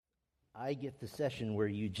I get the session where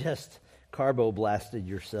you just carbo blasted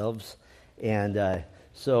yourselves, and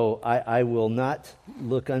so I will not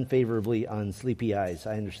look unfavorably on sleepy eyes.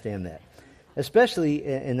 I understand that. Especially,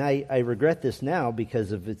 and I regret this now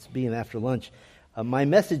because of it's being after lunch, my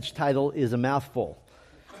message title is a mouthful.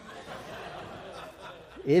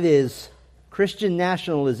 It is Christian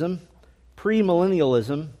Nationalism,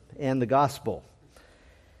 Premillennialism, and the Gospel.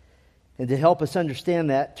 And to help us understand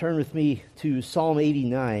that, turn with me to Psalm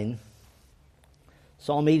 89.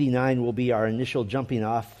 Psalm 89 will be our initial jumping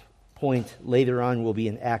off point. Later on, we'll be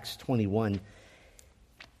in Acts 21.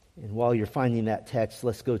 And while you're finding that text,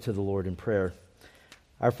 let's go to the Lord in prayer.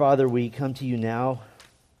 Our Father, we come to you now.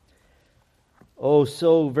 Oh,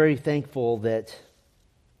 so very thankful that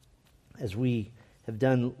as we have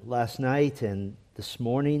done last night and this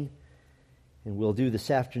morning, and we'll do this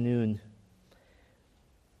afternoon,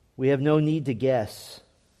 we have no need to guess.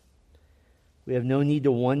 We have no need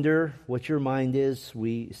to wonder what your mind is.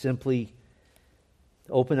 We simply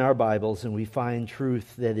open our Bibles and we find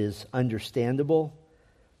truth that is understandable,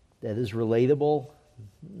 that is relatable,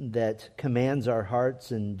 that commands our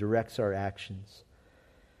hearts and directs our actions.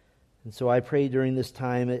 And so I pray during this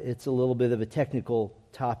time, it's a little bit of a technical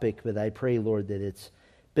topic, but I pray, Lord, that it's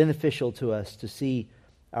beneficial to us to see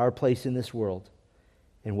our place in this world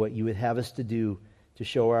and what you would have us to do to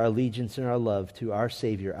show our allegiance and our love to our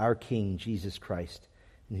Savior, our King, Jesus Christ,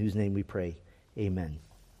 in whose name we pray. Amen.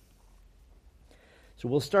 So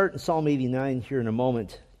we'll start in Psalm 89 here in a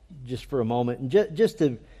moment, just for a moment. And just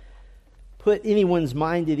to put anyone's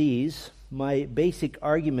mind at ease, my basic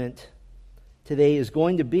argument today is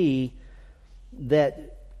going to be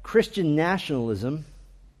that Christian nationalism,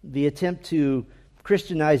 the attempt to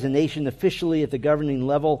Christianize a nation officially at the governing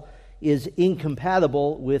level, is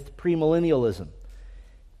incompatible with premillennialism.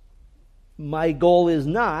 My goal is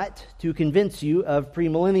not to convince you of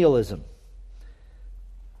premillennialism.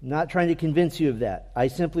 I'm not trying to convince you of that. I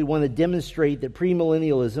simply want to demonstrate that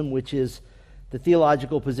premillennialism, which is the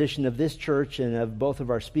theological position of this church and of both of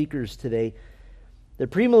our speakers today, that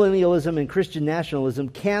premillennialism and Christian nationalism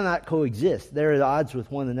cannot coexist. They're at odds with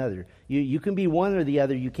one another. You can be one or the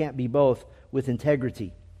other. You can't be both with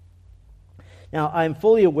integrity. Now, I'm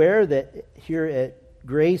fully aware that here at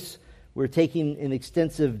Grace, we're taking an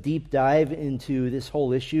extensive deep dive into this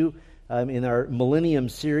whole issue in our Millennium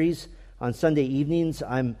series on Sunday evenings.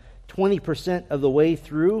 I'm 20% of the way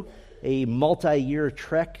through a multi-year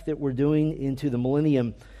trek that we're doing into the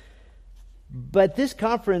Millennium. But this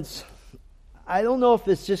conference, I don't know if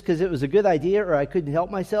it's just because it was a good idea or I couldn't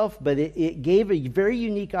help myself, but it gave a very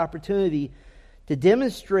unique opportunity to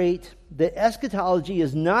demonstrate that eschatology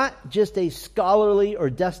is not just a scholarly or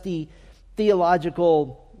dusty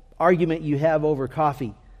theological argument you have over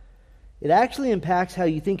coffee. It actually impacts how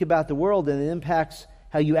you think about the world, and it impacts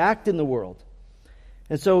how you act in the world.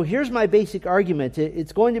 And so here's my basic argument.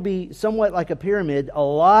 It's going to be somewhat like a pyramid, a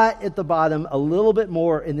lot at the bottom, a little bit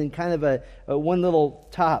more, and then kind of a one little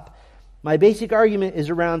top. My basic argument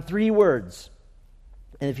is around 3 words.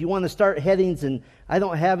 And if you want to start headings, and I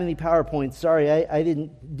don't have any PowerPoints, sorry, I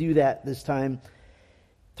didn't do that this time.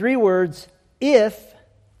 3 words: if,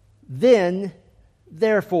 then,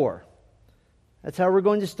 therefore. That's how we're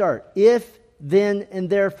going to start. If, then, and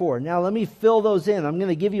therefore. Now let me fill those in. I'm going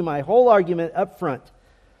to give you my whole argument up front.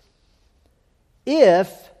 If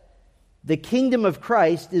the kingdom of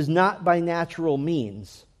Christ is not by natural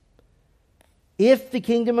means, if the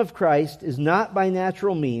kingdom of Christ is not by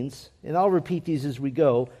natural means, and I'll repeat these as we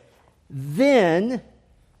go, then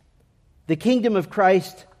the kingdom of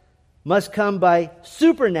Christ must come by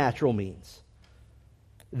supernatural means.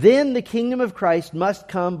 Then the kingdom of Christ must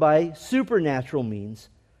come by supernatural means.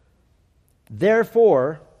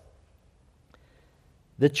 Therefore,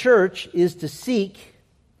 the church is to seek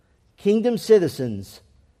kingdom citizens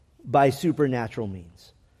by supernatural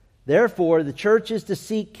means. Therefore, the church is to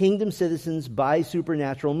seek kingdom citizens by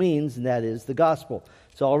supernatural means, and that is the gospel.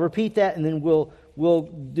 So I'll repeat that, and then we'll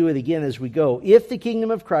do it again as we go. If the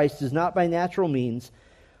kingdom of Christ is not by natural means,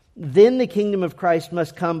 then the kingdom of Christ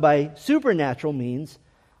must come by supernatural means.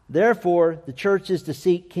 Therefore, the church is to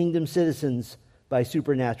seek kingdom citizens by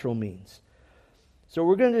supernatural means. So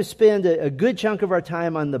we're going to spend a good chunk of our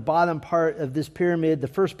time on the bottom part of this pyramid, the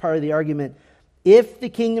first part of the argument. If the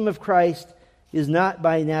kingdom of Christ is not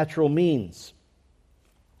by natural means.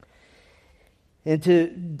 And to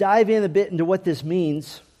dive in a bit into what this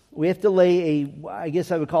means, we have to lay I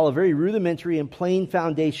guess I would call a very rudimentary and plain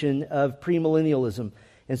foundation of premillennialism.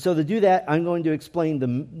 And so to do that, I'm going to explain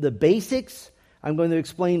the basics, I'm going to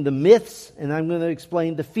explain the myths, and I'm going to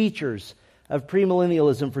explain the features of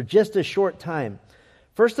premillennialism for just a short time.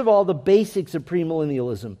 First of all, the basics of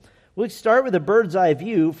premillennialism. We'll start with a bird's eye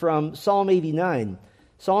view from Psalm 89.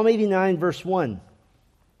 Psalm 89, verse 1.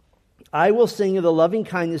 I will sing of the loving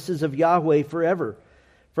kindnesses of Yahweh forever.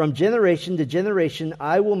 From generation to generation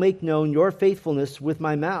I will make known your faithfulness with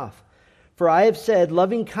my mouth. For I have said,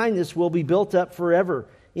 loving kindness will be built up forever.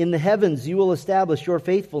 In the heavens you will establish your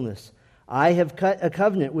faithfulness. I have cut a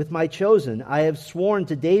covenant with my chosen. I have sworn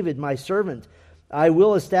to David my servant. I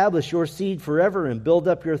will establish your seed forever and build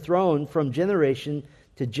up your throne from generation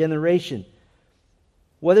to generation.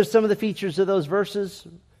 What are some of the features of those verses?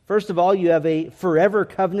 First of all, you have a forever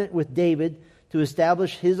covenant with David to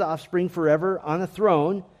establish his offspring forever on a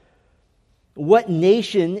throne. What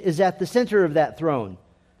nation is at the center of that throne?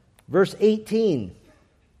 Verse 18.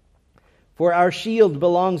 For our shield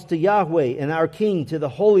belongs to Yahweh and our king to the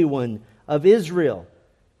Holy One of Israel.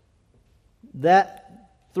 That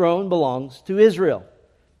throne belongs to Israel.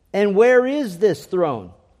 And where is this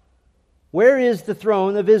throne? Where is the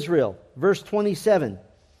throne of Israel? Verse 27.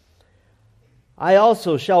 I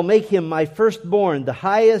also shall make him my firstborn, the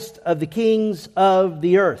highest of the kings of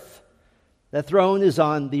the earth. That throne is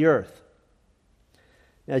on the earth.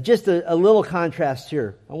 Now, just a little contrast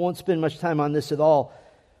here. I won't spend much time on this at all.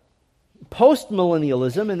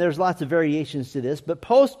 Postmillennialism, and there's lots of variations to this, but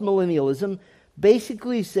postmillennialism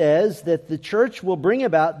basically says that the church will bring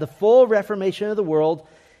about the full reformation of the world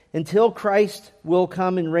until Christ will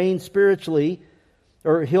come and reign spiritually,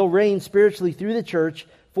 or he'll reign spiritually through the church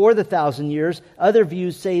for the 1,000 years. Other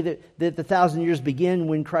views say that the 1,000 years begin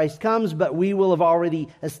when Christ comes, but we will have already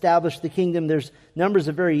established the kingdom. There's numbers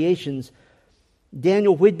of variations.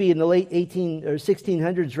 Daniel Whitby in the late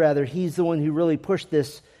 1600s rather, he's the one who really pushed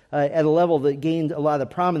this at a level that gained a lot of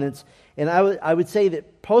prominence. And I would say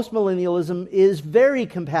that postmillennialism is very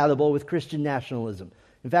compatible with Christian nationalism.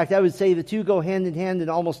 In fact, I would say the two go hand in hand and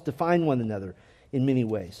almost define one another in many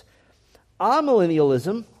ways.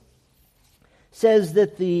 Amillennialism says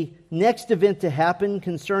that the next event to happen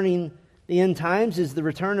concerning the end times is the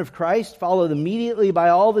return of Christ, followed immediately by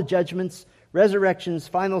all the judgments, resurrections,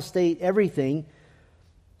 final state, everything.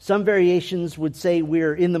 Some variations would say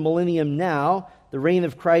we're in the millennium now, the reign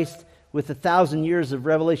of Christ with 1,000 years of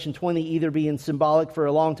Revelation 20 either being symbolic for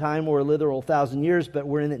a long time or a literal 1,000 years, but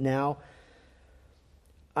we're in it now.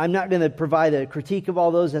 I'm not going to provide a critique of all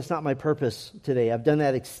those. That's not my purpose today. I've done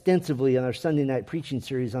that extensively in our Sunday night preaching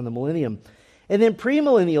series on the millennium. And then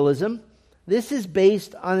premillennialism, this is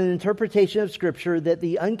based on an interpretation of Scripture that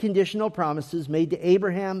the unconditional promises made to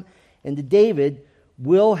Abraham and to David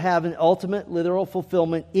will have an ultimate literal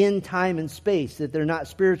fulfillment in time and space, that they're not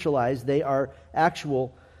spiritualized, they are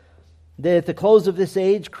actual. That at the close of this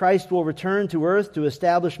age, Christ will return to earth to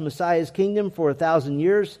establish Messiah's kingdom for 1,000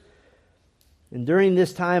 years. And during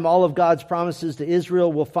this time, all of God's promises to Israel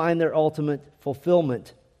will find their ultimate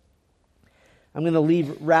fulfillment. I'm going to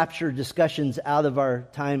leave rapture discussions out of our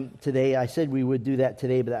time today. I said we would do that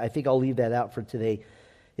today, but I think I'll leave that out for today.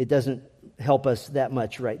 It doesn't help us that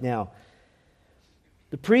much right now.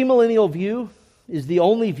 The premillennial view is the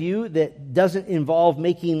only view that doesn't involve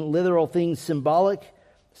making literal things symbolic.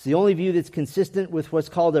 It's the only view that's consistent with what's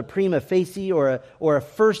called a prima facie or a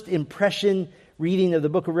first impression reading of the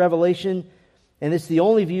book of Revelation. And it's the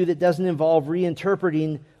only view that doesn't involve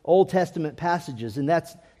reinterpreting Old Testament passages. And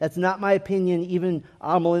that's not my opinion. Even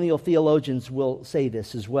amillennial theologians will say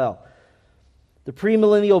this as well. The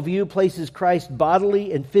premillennial view places Christ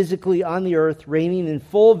bodily and physically on the earth, reigning in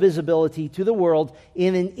full visibility to the world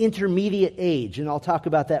in an intermediate age. And I'll talk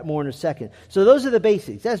about that more in a second. So those are the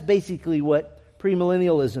basics. That's basically what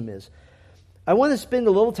premillennialism is. I want to spend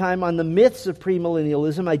a little time on the myths of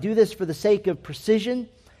premillennialism. I do this for the sake of precision.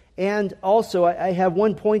 And also, I have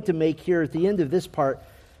one point to make here at the end of this part.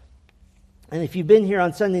 And if you've been here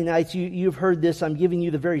on Sunday nights, you've heard this. I'm giving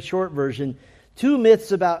you the very short version. 2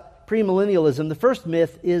 myths about premillennialism. The first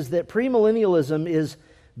myth is that premillennialism is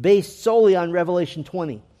based solely on Revelation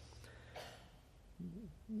 20.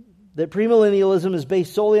 That premillennialism is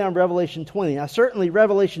based solely on Revelation 20. Now, certainly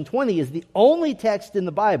Revelation 20 is the only text in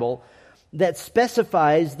the Bible that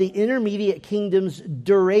specifies the intermediate kingdom's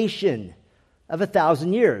duration of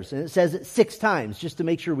 1,000 years. And it says it 6 times, just to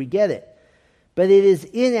make sure we get it. But it is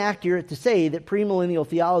inaccurate to say that premillennial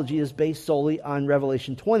theology is based solely on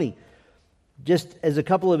Revelation 20. Just as a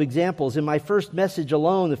couple of examples, in my first message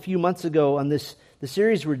alone a few months ago on the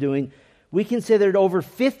series we're doing, we considered over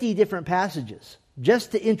 50 different passages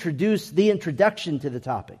just to introduce the introduction to the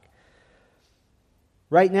topic.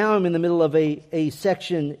 Right now I'm in the middle of a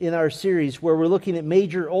section in our series where we're looking at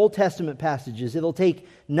major Old Testament passages. It'll take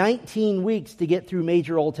 19 weeks to get through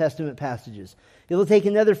major Old Testament passages. It'll take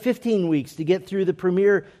another 15 weeks to get through the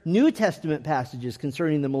premier New Testament passages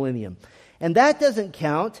concerning the millennium. And that doesn't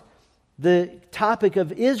count The topic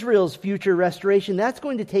of Israel's future restoration, that's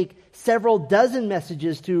going to take several dozen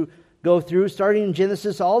messages to go through, starting in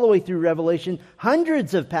Genesis all the way through Revelation,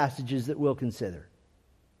 hundreds of passages that we'll consider.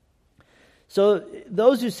 So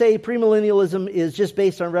those who say premillennialism is just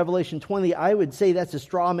based on Revelation 20, I would say that's a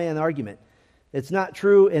straw man argument. It's not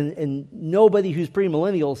true, and nobody who's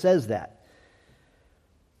premillennial says that.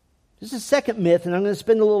 This is a second myth, and I'm going to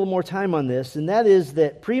spend a little more time on this, and that is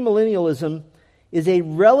that premillennialism is a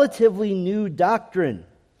relatively new doctrine.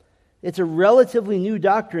 It's a relatively new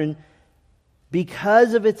doctrine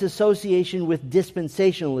because of its association with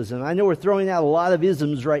dispensationalism. I know we're throwing out a lot of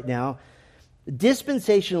isms right now.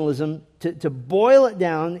 Dispensationalism, to boil it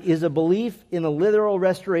down, is a belief in a literal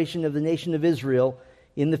restoration of the nation of Israel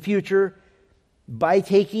in the future by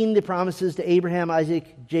taking the promises to Abraham,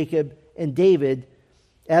 Isaac, Jacob, and David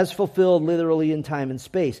as fulfilled literally in time and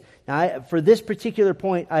space. Now, for this particular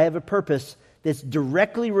point, I have a purpose that's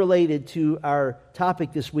directly related to our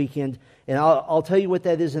topic this weekend, and I'll tell you what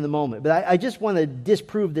that is in a moment. But I just want to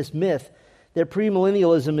disprove this myth that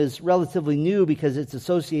premillennialism is relatively new because it's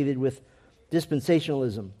associated with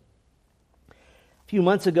dispensationalism. A few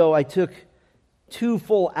months ago, I took 2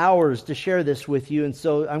 full hours to share this with you, and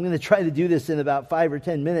so I'm going to try to do this in about 5 or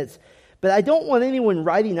 10 minutes. But I don't want anyone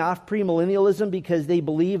writing off premillennialism because they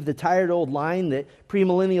believe the tired old line that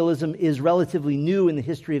premillennialism is relatively new in the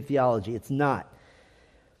history of theology. It's not.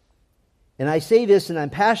 And I say this, and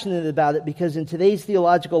I'm passionate about it, because in today's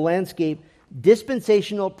theological landscape,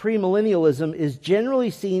 dispensational premillennialism is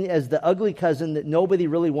generally seen as the ugly cousin that nobody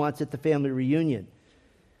really wants at the family reunion.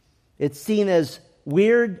 It's seen as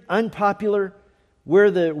weird, unpopular.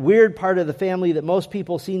 We're the weird part of the family that most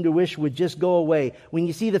people seem to wish would just go away. When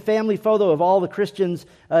you see the family photo of all the Christians,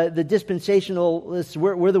 the dispensationalists,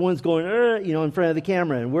 we're the ones going, in front of the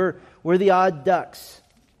camera, and we're the odd ducks.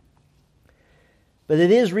 But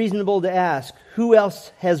it is reasonable to ask, who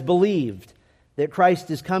else has believed that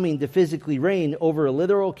Christ is coming to physically reign over a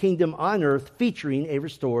literal kingdom on earth featuring a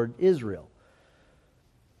restored Israel?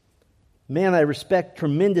 Man I respect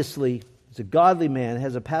tremendously, is a godly man,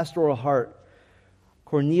 has a pastoral heart,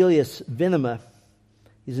 Cornelius Venema.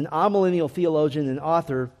 He's an amillennial theologian and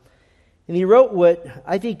author, and he wrote what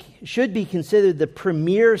I think should be considered the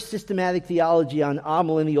premier systematic theology on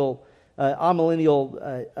amillennial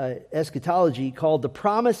eschatology called The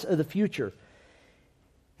Promise of the Future.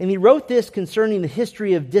 And he wrote this concerning the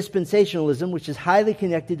history of dispensationalism, which is highly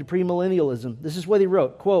connected to premillennialism. This is what he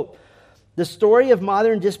wrote, quote, "The story of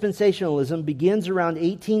modern dispensationalism begins around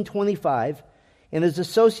 1825 and is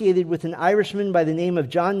associated with an Irishman by the name of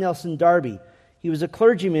John Nelson Darby. He was a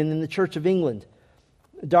clergyman in the Church of England.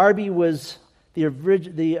 Darby was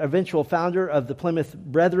the eventual founder of the Plymouth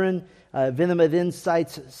Brethren. Venema then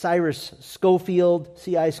cites Cyrus Scofield,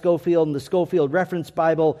 C.I. Scofield, and the Scofield Reference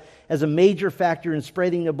Bible as a major factor in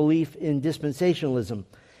spreading a belief in dispensationalism.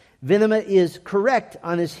 Venema is correct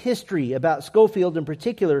on his history about Scofield in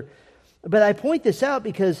particular, but I point this out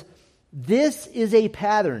because this is a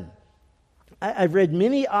pattern. I've read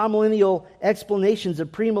many amillennial explanations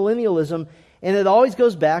of premillennialism, and it always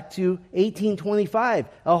goes back to 1825.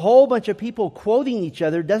 A whole bunch of people quoting each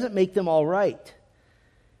other doesn't make them all right.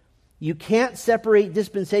 You can't separate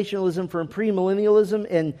dispensationalism from premillennialism,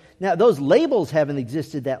 and now those labels haven't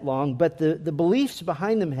existed that long, but the beliefs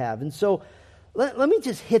behind them have. And so let me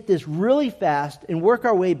just hit this really fast and work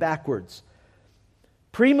our way backwards.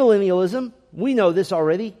 Premillennialism, we know this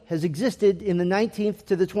already, has existed in the 19th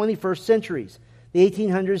to the 21st centuries, the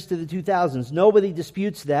 1800s to the 2000s. Nobody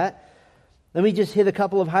disputes that. Let me just hit a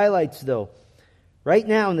couple of highlights, though. Right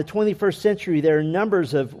now, in the 21st century, there are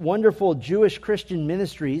numbers of wonderful Jewish Christian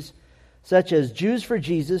ministries, such as Jews for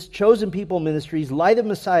Jesus, Chosen People Ministries, Light of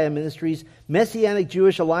Messiah Ministries, Messianic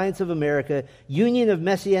Jewish Alliance of America, Union of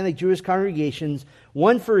Messianic Jewish Congregations,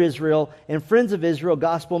 One for Israel, and Friends of Israel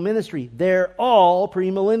Gospel Ministry. They're all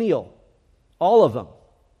premillennial. All of them.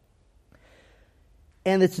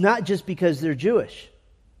 And it's not just because they're Jewish.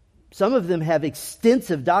 Some of them have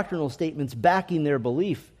extensive doctrinal statements backing their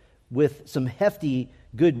belief with some hefty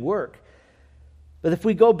good work. But if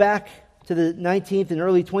we go back to the 19th and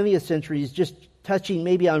early 20th centuries, just touching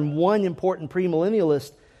maybe on one important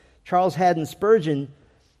premillennialist, Charles Haddon Spurgeon,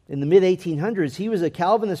 in the mid-1800s, he was a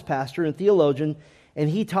Calvinist pastor and theologian, and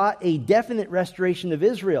he taught a definite restoration of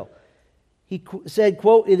Israel. He said,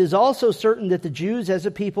 quote, "It is also certain that the Jews as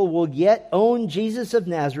a people will yet own Jesus of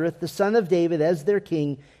Nazareth, the son of David, as their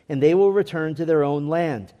king, and they will return to their own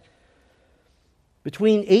land."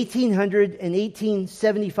 Between 1800 and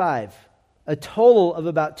 1875, a total of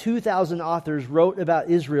about 2,000 authors wrote about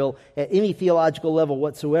Israel at any theological level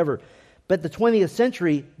whatsoever. But the 20th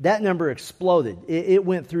century, that number exploded. It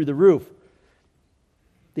went through the roof.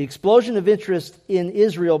 The explosion of interest in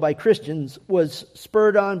Israel by Christians was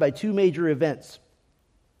spurred on by two major events.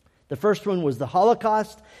 The first one was the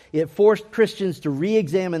Holocaust. It forced Christians to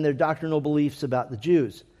re-examine their doctrinal beliefs about the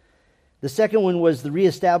Jews. The second one was the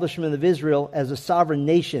reestablishment of Israel as a sovereign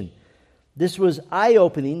nation. This was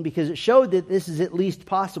eye-opening because it showed that this is at least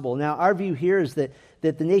possible. Now, our view here is that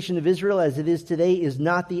the nation of Israel as it is today is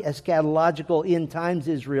not the eschatological end times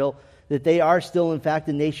Israel, that they are still, in fact,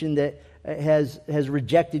 a nation that has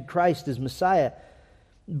rejected Christ as Messiah.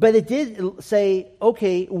 But it did say,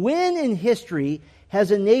 okay, when in history has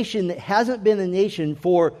a nation that hasn't been a nation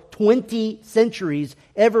for 20 centuries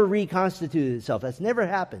ever reconstituted itself? That's never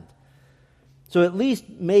happened. So at least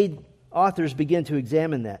made authors begin to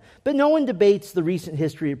examine that. But no one debates the recent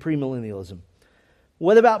history of premillennialism.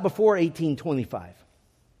 What about before 1825?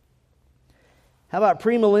 How about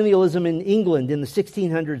premillennialism in England in the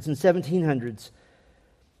 1600s and 1700s?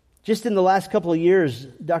 Just in the last couple of years,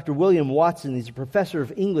 Dr. William Watson, he's a professor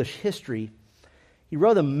of English history, he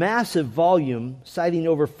wrote a massive volume citing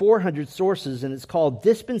over 400 sources, and it's called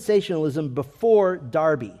Dispensationalism Before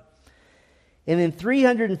Darby. And in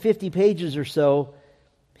 350 pages or so,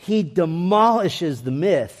 he demolishes the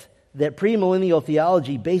myth that premillennial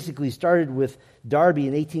theology basically started with Darby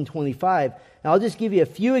in 1825. Now, I'll just give you a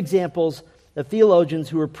few examples of theologians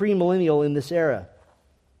who were premillennial in this era.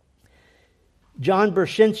 John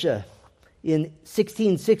Bershencha, in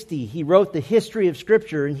 1660, he wrote the history of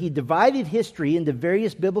Scripture, and he divided history into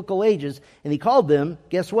various biblical ages, and he called them,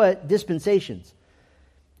 guess what, dispensations.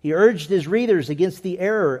 He urged his readers against the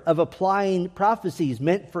error of applying prophecies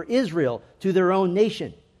meant for Israel to their own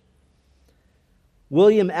nation.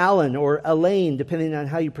 William Allen, or Alain, depending on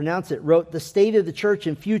how you pronounce it, wrote The State of the Church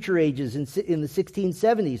in Future Ages in the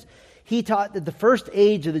 1670s. He taught that the first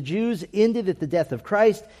age of the Jews ended at the death of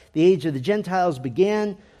Christ. The age of the Gentiles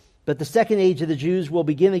began, but the second age of the Jews will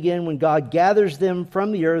begin again when God gathers them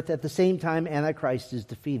from the earth at the same time Antichrist is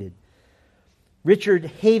defeated. Richard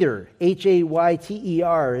Hayter,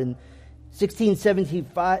 Hayter, in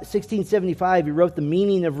 1675, he wrote The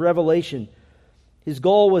Meaning of Revelation. His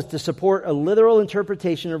goal was to support a literal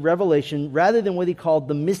interpretation of Revelation rather than what he called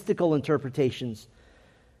the mystical interpretations.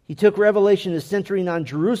 He took Revelation as centering on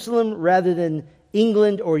Jerusalem rather than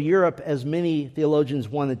England or Europe, as many theologians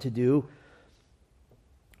wanted to do.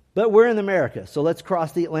 But we're in America, so let's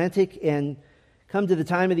cross the Atlantic and come to the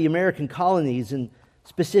time of the American colonies, and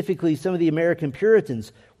specifically some of the American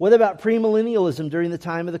Puritans. What about premillennialism during the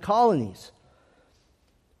time of the colonies?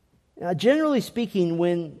 Now, generally speaking,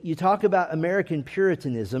 when you talk about American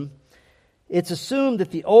Puritanism, it's assumed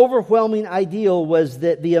that the overwhelming ideal was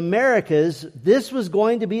that the Americas, this was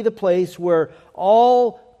going to be the place where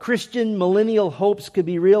all Christian millennial hopes could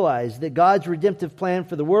be realized, that God's redemptive plan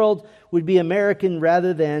for the world would be American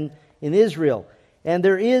rather than in Israel. And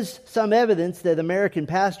there is some evidence that American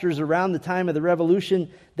pastors around the time of the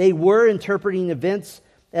Revolution, they were interpreting events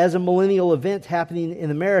as a millennial event happening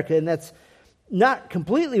in America, and that's not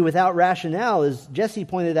completely without rationale. As Jesse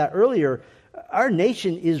pointed out earlier, our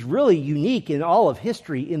nation is really unique in all of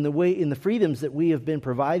history in the freedoms that we have been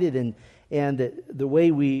provided and the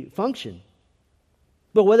way we function.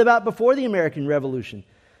 But what about before the American Revolution?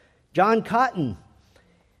 John Cotton,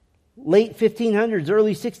 late 1500s,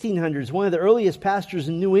 early 1600s, one of the earliest pastors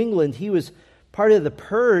in New England. He was part of the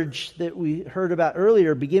purge that we heard about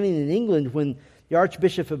earlier, beginning in England when the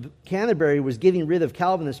Archbishop of Canterbury was getting rid of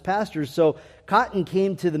Calvinist pastors. So Cotton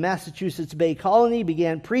came to the Massachusetts Bay Colony,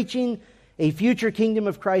 began preaching a future kingdom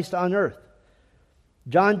of Christ on earth.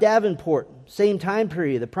 John Davenport, same time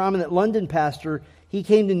period, a prominent London pastor, he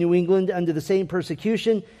came to New England under the same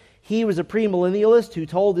persecution. He was a premillennialist who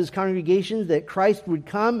told his congregations that Christ would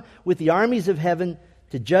come with the armies of heaven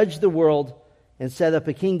to judge the world and set up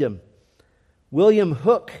a kingdom. William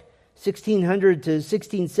Hooke, 1600 to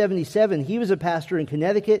 1677, he was a pastor in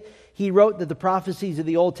Connecticut. He wrote that the prophecies of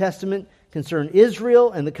the Old Testament concern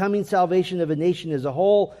Israel and the coming salvation of a nation as a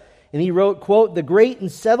whole. And he wrote, quote, "The great and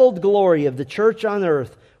settled glory of the church on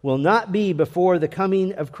earth will not be before the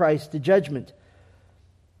coming of Christ to judgment."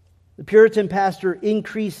 The Puritan pastor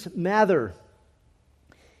Increase Mather,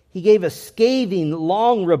 he gave a scathing,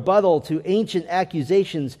 long rebuttal to ancient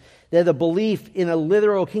accusations that a belief in a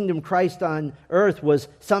literal kingdom Christ on earth was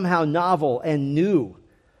somehow novel and new.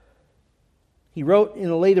 He wrote in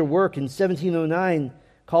a later work in 1709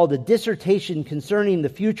 called A Dissertation Concerning the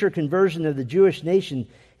Future Conversion of the Jewish Nation.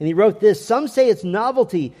 And he wrote this: "Some say it's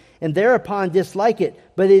novelty and thereupon dislike it,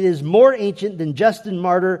 but it is more ancient than Justin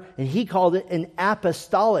Martyr," and he called it an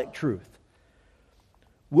apostolic truth.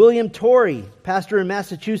 William Torrey, pastor in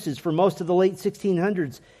Massachusetts for most of the late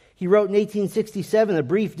 1600s, he wrote in 1867 a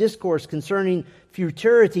brief discourse concerning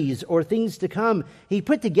futurities or things to come. He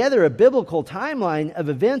put together a biblical timeline of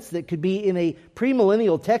events that could be in a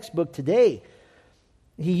premillennial textbook today.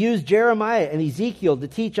 He used Jeremiah and Ezekiel to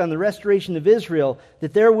teach on the restoration of Israel,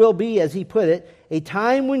 that there will be, as he put it, a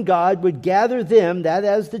time when God would gather them, that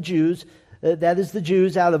is the Jews,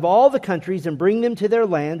 out of all the countries and bring them to their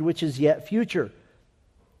land, which is yet future.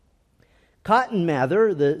 Cotton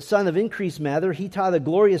Mather, the son of Increase Mather, he taught a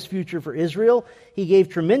glorious future for Israel. He gave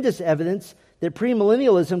tremendous evidence that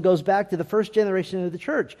premillennialism goes back to the first generation of the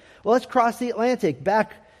church. Well, let's cross the Atlantic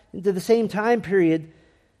back into the same time period,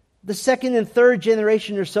 the second and third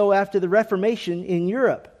generation or so after the Reformation in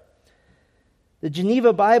Europe. The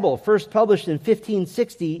Geneva Bible, first published in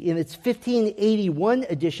 1560, in its 1581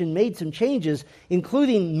 edition, made some changes,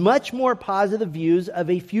 including much more positive views of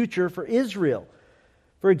a future for Israel.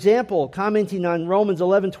 For example, commenting on Romans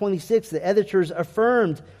 11:26, the editors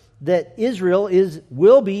affirmed that Israel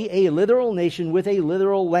will be a literal nation with a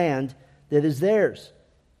literal land that is theirs.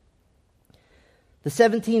 The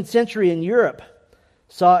 17th century in Europe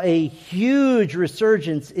saw a huge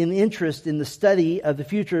resurgence in interest in the study of the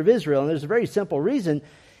future of Israel. And there's a very simple reason.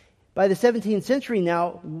 By the 17th century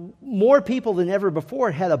now, more people than ever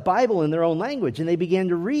before had a Bible in their own language, and they began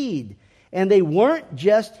to read. And they weren't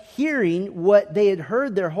just hearing what they had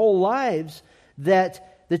heard their whole lives,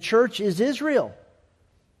 that the church is Israel.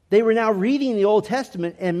 They were now reading the Old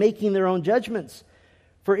Testament and making their own judgments.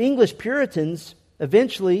 For English Puritans,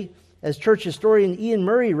 eventually, as church historian Ian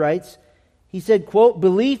Murray writes, he said, quote,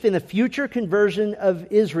 "Belief in a future conversion of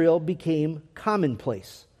Israel became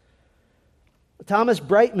commonplace." Thomas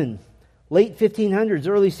Brightman, late 1500s,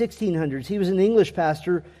 early 1600s, he was an English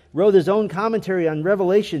pastor, wrote his own commentary on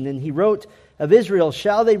Revelation, and he wrote of Israel,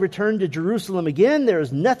 "Shall they return to Jerusalem again? There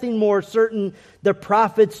is nothing more certain. The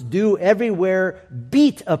prophets do everywhere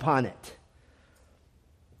beat upon it."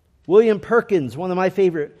 William Perkins, one of my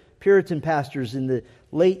favorite Puritan pastors in the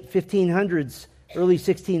late 1500s, early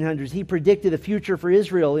 1600s, he predicted a future for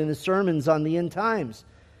Israel in his sermons on the end times.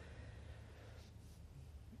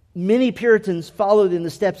 Many Puritans followed in the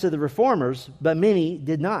steps of the Reformers, but many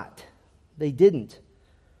did not. They didn't.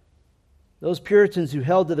 Those Puritans who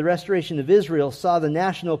held to the restoration of Israel saw the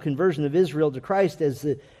national conversion of Israel to Christ as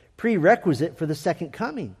the prerequisite for the second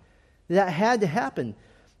coming. That had to happen.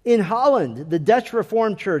 In Holland, the Dutch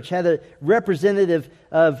Reformed Church had a representative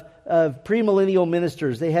of premillennial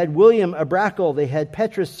ministers. They had William Abrakel, they had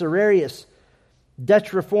Petrus Serrarius,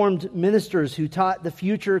 Dutch Reformed ministers who taught the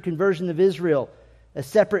future conversion of Israel, a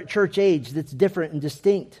separate church age that's different and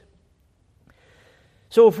distinct.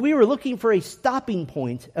 So if we were looking for a stopping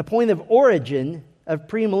point, a point of origin of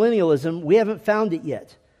premillennialism, we haven't found it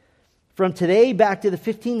yet. From today back to the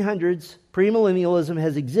 1500s, premillennialism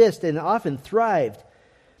has existed and often thrived.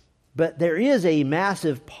 But there is a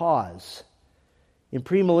massive pause in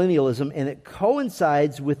premillennialism, and it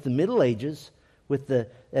coincides with the Middle Ages, at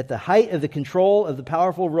the height of the control of the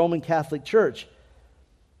powerful Roman Catholic Church.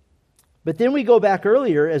 But then we go back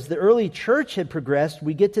earlier, as the early church had progressed,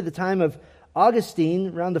 we get to the time of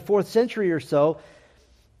Augustine, around the 4th century or so.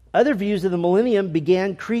 Other views of the millennium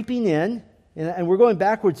began creeping in, and we're going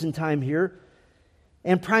backwards in time here,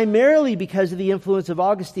 and primarily because of the influence of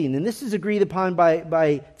Augustine. And this is agreed upon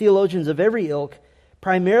by theologians of every ilk.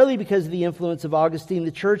 Primarily because of the influence of Augustine,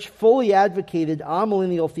 the church fully advocated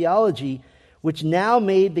amillennial theology, which now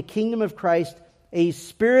made the kingdom of Christ a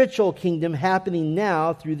spiritual kingdom happening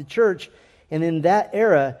now through the church. And in that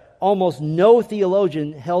era, almost no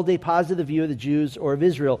theologian held a positive view of the Jews or of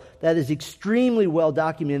Israel. That is extremely well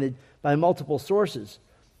documented by multiple sources.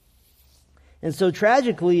 And so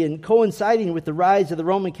tragically, and coinciding with the rise of the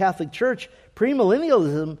Roman Catholic Church,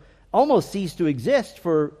 premillennialism almost ceased to exist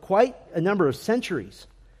for quite a number of centuries.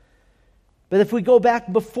 But if we go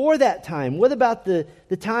back before that time, what about the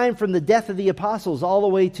time from the death of the apostles all the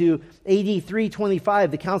way to AD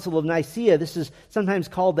 325, the Council of Nicaea? This is sometimes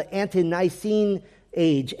called the Ante-Nicene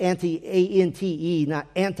age, anti-A-N-T-E, not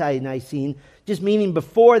anti-Nicene, just meaning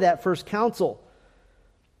before that first council.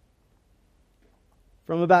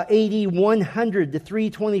 From about AD 100 to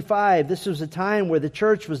 325, this was a time where the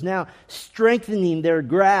church was now strengthening their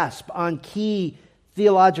grasp on key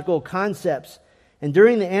theological concepts. And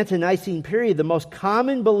during the Ante-Nicene period, the most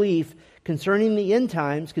common belief concerning the end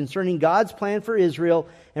times, concerning God's plan for Israel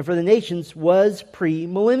and for the nations, was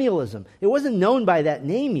premillennialism. It wasn't known by that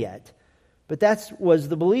name yet, but that was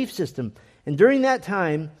the belief system. And during that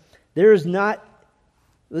time, there is not,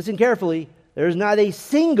 listen carefully, there's not a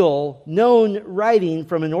single known writing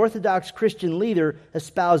from an Orthodox Christian leader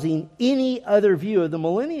espousing any other view of the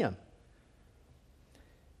millennium.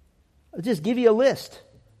 I'll just give you a list.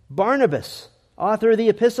 Barnabas, author of the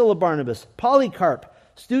Epistle of Barnabas. Polycarp,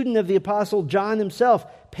 student of the Apostle John himself.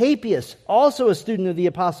 Papias, also a student of the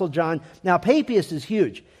Apostle John. Now, Papias is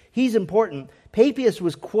huge. He's important. Papias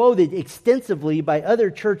was quoted extensively by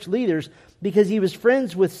other church leaders because he was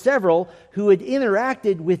friends with several who had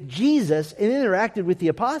interacted with Jesus and interacted with the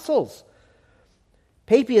apostles.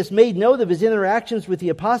 Papias made note of his interactions with the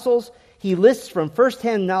apostles. He lists from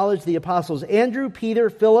first-hand knowledge the apostles Andrew, Peter,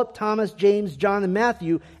 Philip, Thomas, James, John, and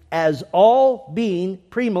Matthew as all being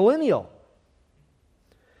premillennial.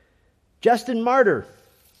 Justin Martyr,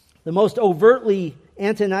 the most overtly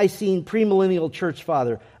ante-Nicene premillennial church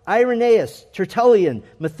father. Irenaeus, Tertullian,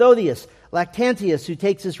 Methodius, Lactantius, who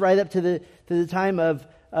takes us right up to the time of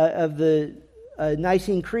the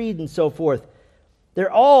Nicene Creed and so forth.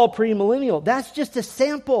 They're all premillennial. That's just a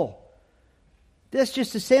sample. That's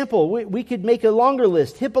just a sample. We could make a longer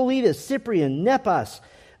list. Hippolytus, Cyprian, Nepos,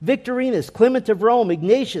 Victorinus, Clement of Rome,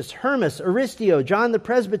 Ignatius, Hermas, Aristio, John the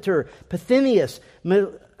Presbyter, Parthenius,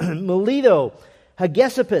 Melito,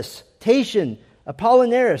 Hegesippus, Tatian,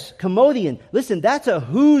 Apollinaris, Commodian. Listen, that's a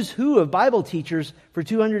who's who of Bible teachers for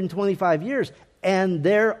 225 years, and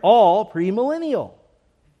they're all premillennial.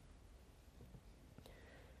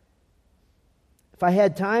 If I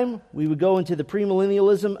had time, we would go into the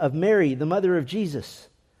premillennialism of Mary, the mother of Jesus,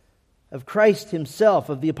 of Christ himself,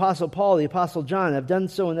 of the Apostle Paul, the Apostle John. I've done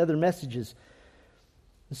so in other messages.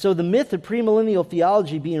 So the myth of premillennial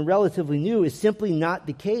theology being relatively new is simply not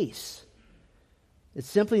the case. It's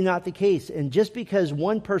simply not the case. And just because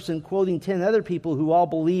one person quoting 10 other people who all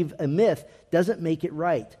believe a myth doesn't make it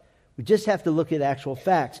right. We just have to look at actual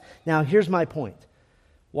facts. Now, here's my point.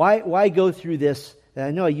 Why go through this? And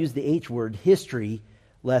I know I use the H word, history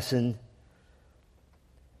lesson.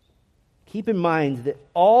 Keep in mind that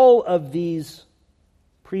all of these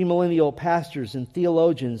premillennial pastors and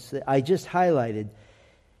theologians that I just highlighted,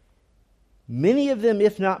 many of them,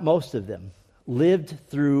 if not most of them, lived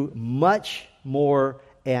through much more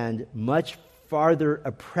and much farther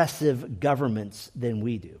oppressive governments than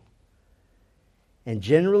we do. And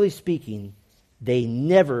generally speaking, they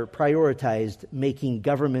never prioritized making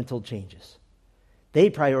governmental changes. They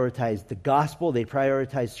prioritized the gospel. They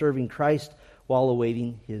prioritized serving Christ while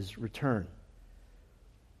awaiting his return.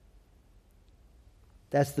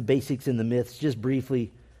 That's the basics and the myths. Just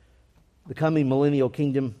briefly, the coming millennial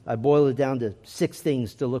kingdom, I boil it down to 6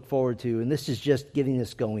 things to look forward to, and this is just getting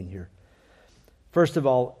us going here. First of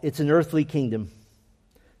all, it's an earthly kingdom.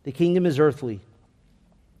 The kingdom is earthly.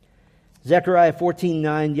 Zechariah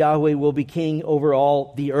 14:9, Yahweh will be king over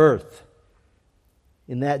all the earth.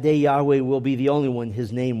 In that day, Yahweh will be the only one,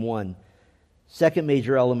 his name one. Second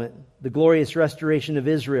major element, the glorious restoration of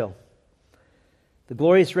Israel. The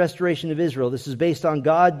glorious restoration of Israel. This is based on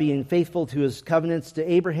God being faithful to his covenants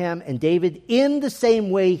to Abraham and David in the same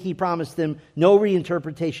way he promised them, no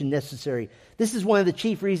reinterpretation necessary. This is one of the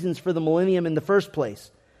chief reasons for the millennium in the first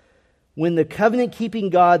place. When the covenant-keeping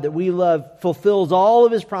God that we love fulfills all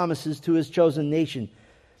of his promises to his chosen nation.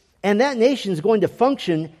 And that nation is going to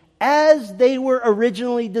function as they were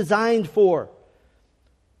originally designed for.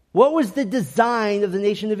 What was the design of the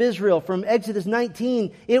nation of Israel? From Exodus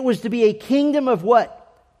 19, it was to be a kingdom of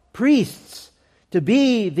what? Priests. To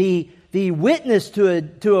be the witness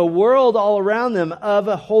to a world all around them of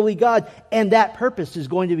a holy God. And that purpose is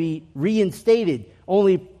going to be reinstated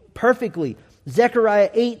only perfectly.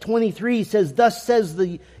 Zechariah 8:23 says, "Thus says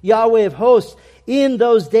the Yahweh of hosts, in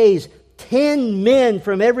those days 10 men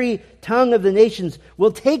from every tongue of the nations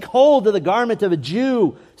will take hold of the garment of a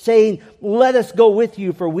Jew, saying, 'Let us go with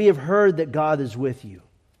you, for we have heard that God is with you.'"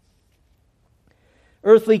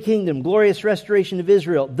 Earthly kingdom, glorious restoration of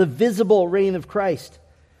Israel, the visible reign of Christ.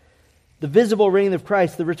 The visible reign of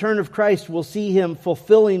Christ, the return of Christ, will see him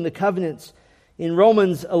fulfilling the covenants. In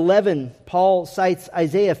Romans 11, Paul cites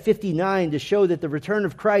Isaiah 59 to show that the return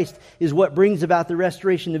of Christ is what brings about the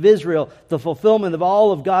restoration of Israel, the fulfillment of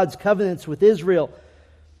all of God's covenants with Israel.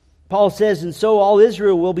 Paul says, "And so all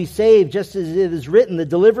Israel will be saved, just as it is written, the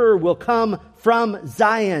deliverer will come from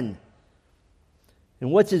Zion."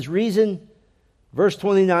 And what's his reason? Verse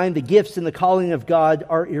 29, the gifts and the calling of God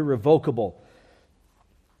are irrevocable.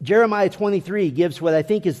 Jeremiah 23 gives what I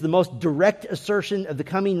think is the most direct assertion of the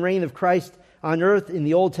coming reign of Christ on earth in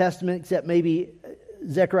the Old Testament, except maybe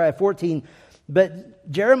Zechariah 14. But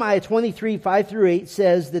Jeremiah 23, 5 through 8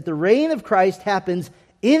 says that the reign of Christ happens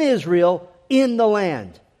in Israel, in the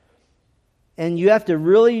land. And you have to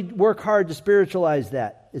really work hard to spiritualize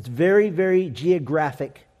that. It's very, very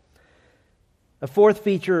geographic. A fourth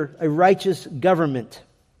feature, a righteous government.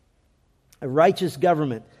 A righteous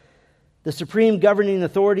government. The supreme governing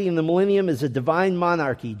authority in the millennium is a divine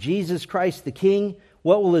monarchy. Jesus Christ the King.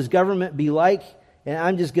 What will his government be like? And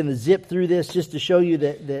I'm just going to zip through this just to show you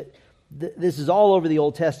that this is all over the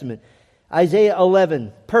Old Testament. Isaiah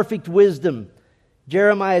 11, perfect wisdom.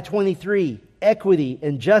 Jeremiah 23, equity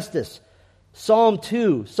and justice. Psalm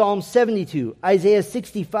 2, Psalm 72, Isaiah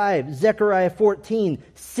 65, Zechariah 14,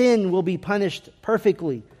 sin will be punished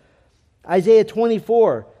perfectly. Isaiah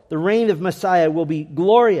 24, the reign of Messiah will be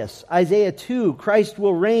glorious. Isaiah 2, Christ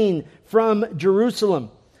will reign from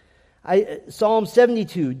Jerusalem. Psalm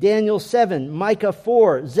 72, Daniel 7, Micah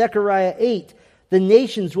 4, Zechariah 8, the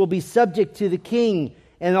nations will be subject to the king,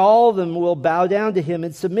 and all of them will bow down to him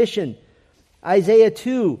in submission. Isaiah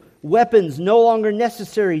 2, weapons no longer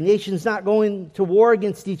necessary. Nations not going to war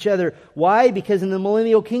against each other. Why? Because in the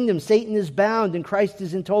millennial kingdom, Satan is bound and Christ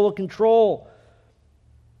is in total control.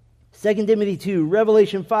 2 Timothy 2,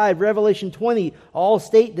 Revelation 5, Revelation 20, all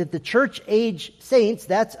state that the church age saints,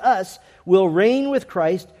 that's us, will reign with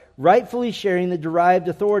Christ, rightfully sharing the derived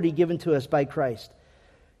authority given to us by Christ.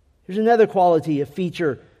 Here's another quality, a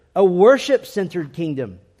feature, a worship-centered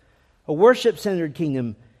kingdom. A worship-centered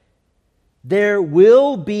kingdom. There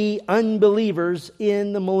will be unbelievers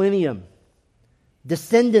in the millennium,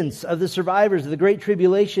 descendants of the survivors of the Great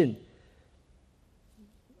Tribulation.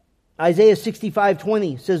 Isaiah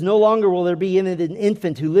 65:20 says, no longer will there be in it an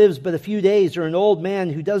infant who lives but a few days, or an old man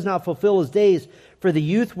who does not fulfill his days, for the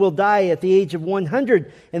youth will die at the age of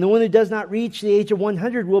 100, and the one who does not reach the age of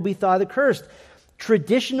 100 will be thought accursed.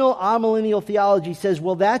 Traditional amillennial theology says,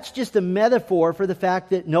 well, that's just a metaphor for the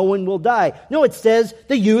fact that no one will die. No, it says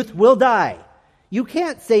the youth will die. You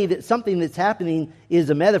can't say that something that's happening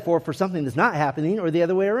is a metaphor for something that's not happening, or the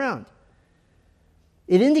other way around.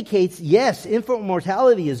 It indicates, yes, infant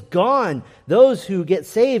mortality is gone. Those who get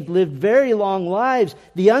saved live very long lives.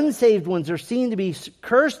 The unsaved ones are seen to be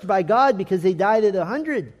cursed by God because they died at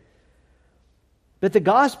 100. But the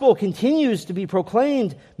gospel continues to be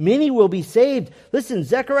proclaimed. Many will be saved. Listen,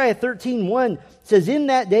 Zechariah 13:1 says, in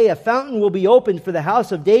that day a fountain will be opened for the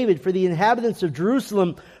house of David, for the inhabitants of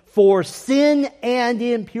Jerusalem, for sin and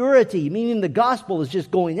impurity. Meaning the gospel is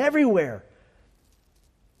just going everywhere.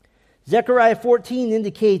 Zechariah 14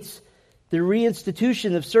 indicates the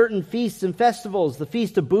reinstitution of certain feasts and festivals. The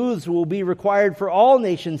Feast of Booths will be required for all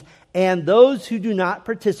nations, and those who do not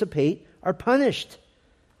participate are punished.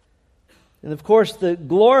 And of course, the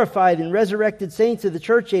glorified and resurrected saints of the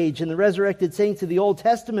church age and the resurrected saints of the Old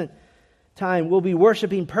Testament time will be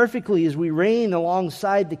worshiping perfectly as we reign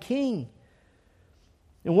alongside the King.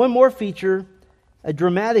 And one more feature, a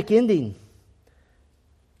dramatic ending.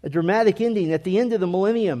 A dramatic ending at the end of the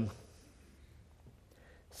millennium.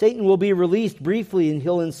 Satan will be released briefly, and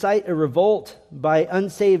he'll incite a revolt by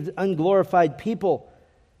unsaved, unglorified people.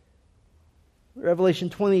 Revelation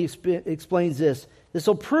 20 explains this. This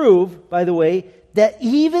will prove, by the way, that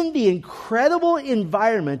even the incredible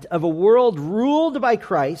environment of a world ruled by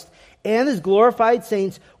Christ and his glorified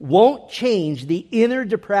saints won't change the inner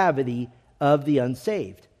depravity of the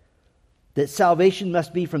unsaved. That salvation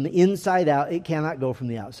must be from the inside out. It cannot go from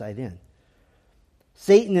the outside in.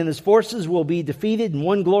 Satan and his forces will be defeated in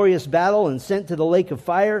one glorious battle and sent to the lake of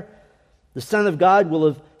fire. The Son of God will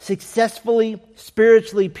have successfully,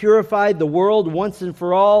 spiritually purified the world once and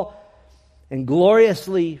for all. And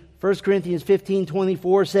gloriously, 1 Corinthians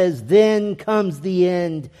 15:24 says, then comes the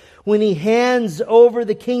end, when he hands over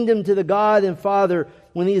the kingdom to the God and Father,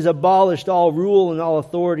 when he has abolished all rule and all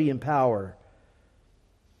authority and power.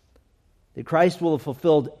 That Christ will have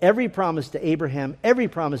fulfilled every promise to Abraham, every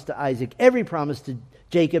promise to Isaac, every promise to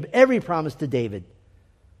Jacob, every promise to David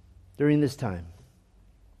during this time.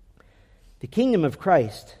 The kingdom of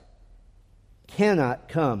Christ cannot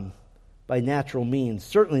come by natural means,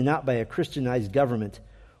 certainly not by a Christianized government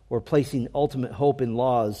or placing ultimate hope in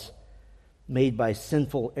laws made by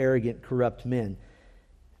sinful, arrogant, corrupt men.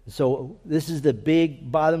 So this is the big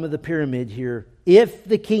bottom of the pyramid here. If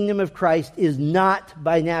the kingdom of Christ is not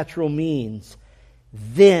by natural means,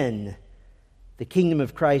 then the kingdom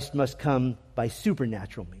of Christ must come by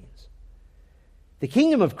supernatural means. The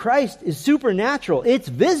kingdom of Christ is supernatural. It's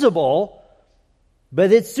visible,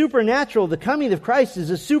 but it's supernatural. The coming of Christ is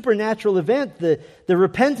a supernatural event. The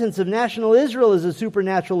repentance of national Israel is a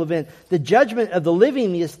supernatural event. The judgment of the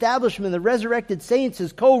living, the establishment of the resurrected saints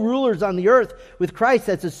as co-rulers on the earth with Christ,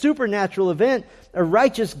 that's a supernatural event. A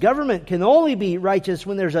righteous government can only be righteous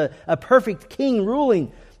when there's a perfect king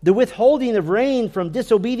ruling. The withholding of rain from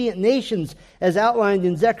disobedient nations, as outlined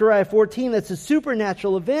in Zechariah 14, that's a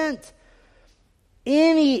supernatural event.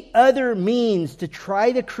 Any other means to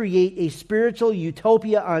try to create a spiritual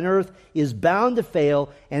utopia on earth is bound to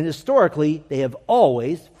fail, and historically, they have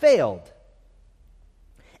always failed.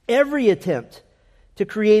 Every attempt to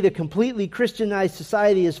create a completely Christianized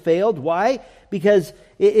society has failed. Why? Because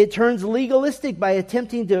it turns legalistic by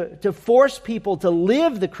attempting to force people to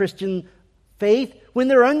live the Christian faith when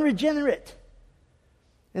they're unregenerate.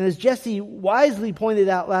 And as Jesse wisely pointed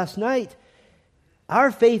out last night,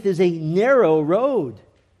 our faith is a narrow road.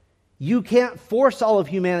 You can't force all of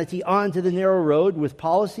humanity onto the narrow road with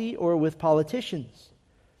policy or with politicians.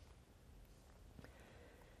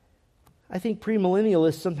 I think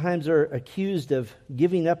premillennialists sometimes are accused of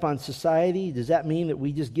giving up on society. Does that mean that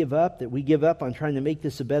we just give up, that we give up on trying to make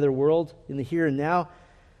this a better world in the here and now?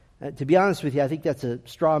 To be honest with you, I think that's a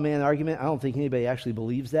straw man argument. I don't think anybody actually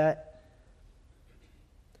believes that.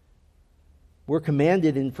 We're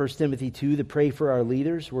commanded in 1 Timothy 2 to pray for our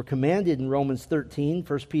leaders. We're commanded in Romans 13,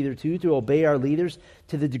 1 Peter 2, to obey our leaders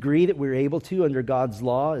to the degree that we're able to under God's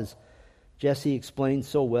law, as Jesse explained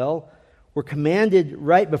so well. We're commanded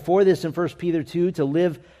right before this in 1 Peter 2 to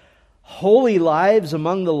live holy lives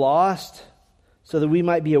among the lost so that we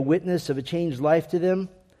might be a witness of a changed life to them.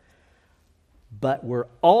 But we're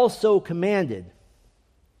also commanded,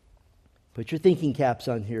 put your thinking caps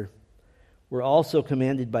on here, we're also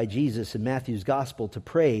commanded by Jesus in Matthew's gospel to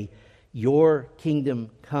pray, your kingdom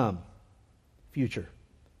come, future.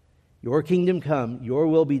 Your kingdom come, your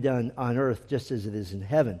will be done on earth just as it is in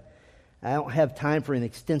heaven. I don't have time for an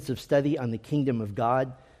extensive study on the kingdom of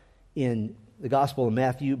God in the Gospel of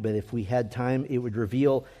Matthew, but if we had time, it would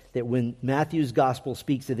reveal that when Matthew's gospel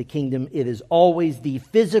speaks of the kingdom, it is always the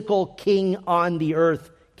physical king on the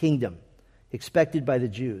earth kingdom expected by the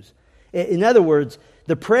Jews. In other words,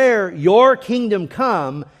 the prayer, your kingdom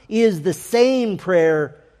come, is the same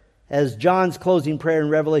prayer as John's closing prayer in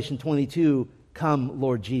Revelation 22, come,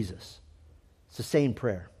 Lord Jesus. It's the same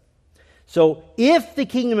prayer. So if the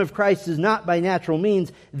kingdom of Christ is not by natural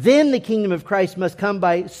means, then the kingdom of Christ must come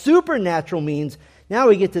by supernatural means. Now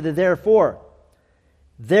we get to the therefore.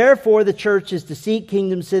 Therefore the church is to seek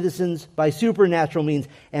kingdom citizens by supernatural means.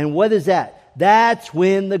 And what is that? That's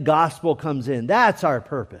when the gospel comes in. That's our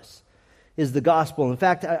purpose, is the gospel. In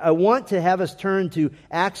fact, I want to have us turn to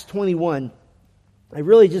Acts 21. I've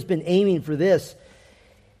really just been aiming for this.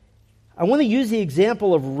 I want to use the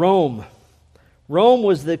example of Rome. Rome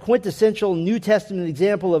was the quintessential New Testament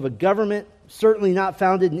example of a government, certainly not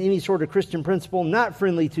founded in any sort of Christian principle, not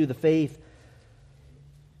friendly to the faith.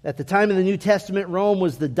 At the time of the New Testament, Rome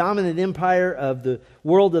was the dominant empire of the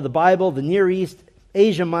world of the Bible, the Near East,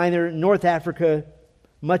 Asia Minor, North Africa,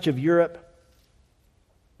 much of Europe.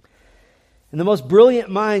 And the most brilliant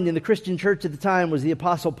mind in the Christian church at the time was the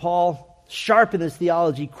Apostle Paul, sharp in his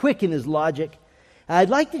theology, quick in his logic. I'd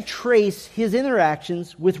like to trace his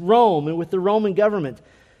interactions with Rome and with the Roman government.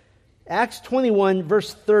 Acts 21,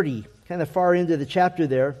 verse 30, kind of far into the chapter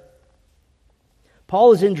there.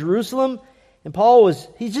 Paul is in Jerusalem, and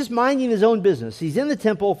he's just minding his own business. He's in the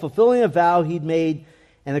temple fulfilling a vow he'd made,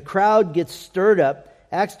 and the crowd gets stirred up.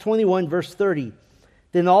 Acts 21, verse 30.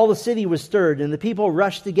 Then all the city was stirred, and the people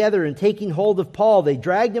rushed together, and taking hold of Paul, they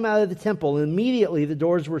dragged him out of the temple, and immediately the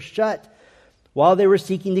doors were shut. While they were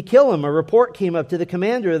seeking to kill him, a report came up to the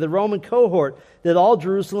commander of the Roman cohort that all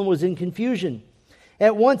Jerusalem was in confusion.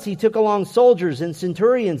 At once he took along soldiers and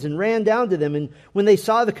centurions and ran down to them, and when they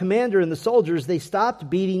saw the commander and the soldiers, they stopped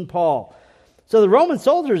beating Paul. So the Roman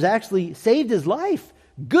soldiers actually saved his life.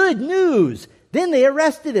 Good news! Then they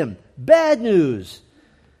arrested him. Bad news.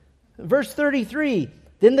 Verse 33,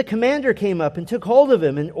 then the commander came up and took hold of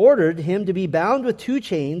him and ordered him to be bound with 2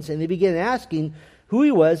 chains, and they began asking who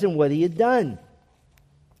he was and what he had done.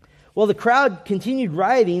 Well, the crowd continued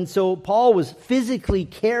rioting, so Paul was physically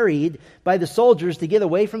carried by the soldiers to get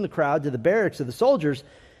away from the crowd to the barracks of the soldiers.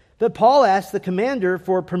 But Paul asked the commander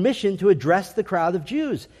for permission to address the crowd of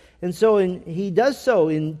Jews. And so he does so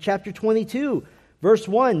in chapter 22, verse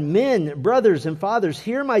 1. Men, brothers, and fathers,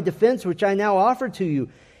 hear my defense which I now offer to you.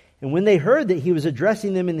 And when they heard that he was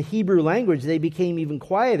addressing them in the Hebrew language, they became even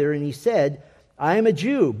quieter, and he said, I am a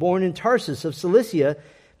Jew, born in Tarsus of Cilicia,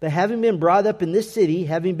 but having been brought up in this city,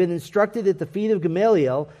 having been instructed at the feet of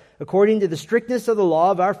Gamaliel, according to the strictness of the law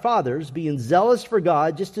of our fathers, being zealous for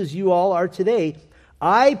God, just as you all are today,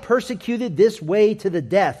 I persecuted this way to the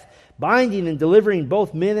death, binding and delivering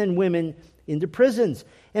both men and women into prisons.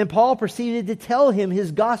 And Paul proceeded to tell him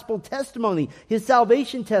his gospel testimony, his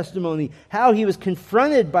salvation testimony, how he was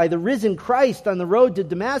confronted by the risen Christ on the road to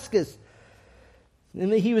Damascus, and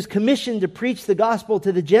that he was commissioned to preach the gospel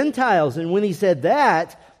to the Gentiles. And when he said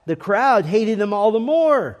that, the crowd hated him all the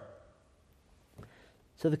more.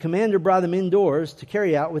 So the commander brought him indoors to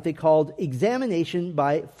carry out what they called examination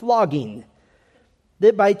by flogging,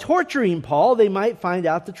 that by torturing Paul they might find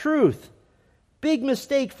out the truth. Big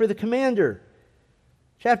mistake for the commander.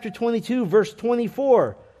 Chapter 22, verse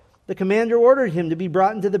 24. The commander ordered him to be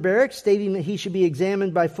brought into the barracks, stating that he should be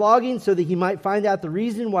examined by flogging so that he might find out the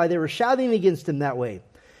reason why they were shouting against him that way.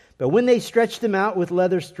 But when they stretched him out with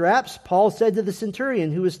leather straps, Paul said to the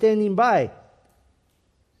centurion who was standing by,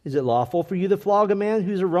 "Is it lawful for you to flog a man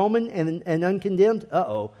who's a Roman and uncondemned?"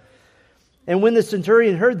 And when the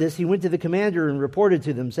centurion heard this, he went to the commander and reported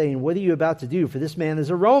to them, saying, "What are you about to do? For this man is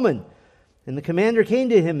a Roman." And the commander came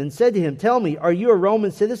to him and said to him, "Tell me, are you a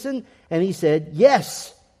Roman citizen?" And he said,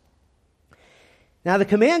 "Yes." Now the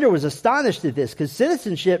commander was astonished at this, because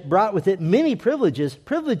citizenship brought with it many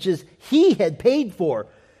privileges he had paid for.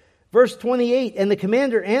 Verse 28, and the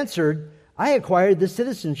commander answered, "I acquired this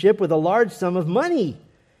citizenship with a large sum of money."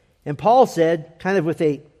 And Paul said, kind of with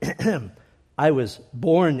a, "I was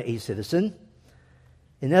born a citizen."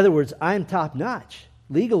 In other words, I'm top notch,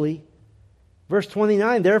 legally. Verse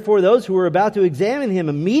 29, therefore those who were about to examine him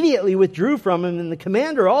immediately withdrew from him, and the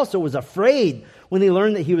commander also was afraid when he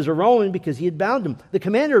learned that he was a Roman, because he had bound him. The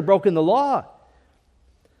commander had broken the law.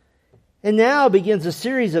 And now begins a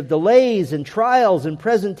series of delays and trials and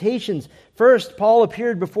presentations. First, Paul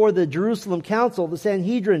appeared before the Jerusalem council, the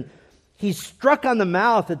Sanhedrin. He struck on the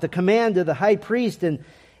mouth at the command of the high priest,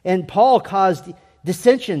 and Paul caused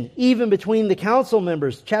dissension even between the council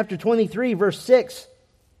members. Chapter 23, verse 6.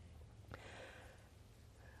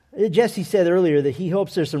 Jesse said earlier that he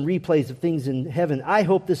hopes there's some replays of things in heaven. I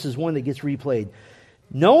hope this is one that gets replayed.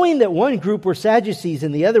 Knowing that one group were Sadducees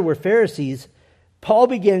and the other were Pharisees, Paul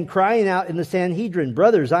began crying out in the Sanhedrin,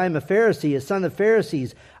 "Brothers, I am a Pharisee, a son of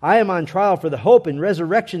Pharisees. I am on trial for the hope and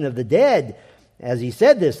resurrection of the dead." As he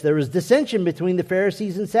said this, there was dissension between the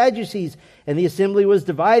Pharisees and Sadducees, and the assembly was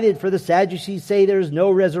divided, for the Sadducees say there is no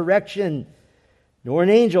resurrection, nor an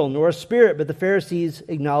angel, nor a spirit, but the Pharisees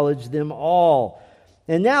acknowledge them all.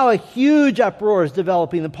 And now a huge uproar is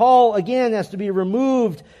developing, and Paul again has to be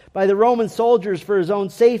removed by the Roman soldiers for his own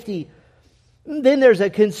safety. And then there's a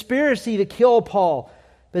conspiracy to kill Paul.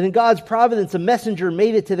 But in God's providence, a messenger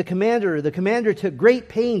made it to the commander. The commander took great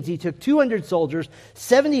pains. He took 200 soldiers,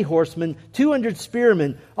 70 horsemen, 200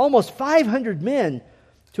 spearmen, almost 500 men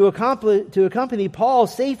to accompany Paul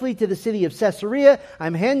safely to the city of Caesarea.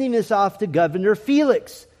 I'm handing this off to Governor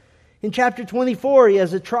Felix. In chapter 24, he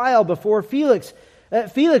has a trial before Felix.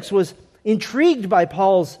 Felix was intrigued by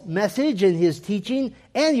Paul's message and his teaching,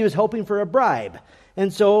 and he was hoping for a bribe.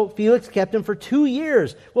 And so Felix kept him for 2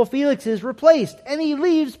 years. Well, Felix is replaced, and he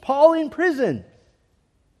leaves Paul in prison.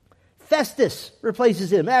 Festus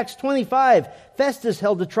replaces him. Acts 25, Festus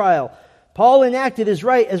held a trial. Paul enacted his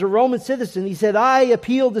right as a Roman citizen. He said, "I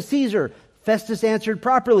appeal to Caesar." Festus answered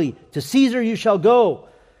properly, "To Caesar you shall go."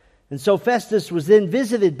 And so Festus was then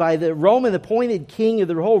visited by the Roman appointed king of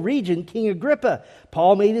the whole region, King Agrippa.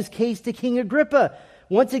 Paul made his case to King Agrippa,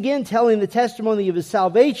 once again telling the testimony of his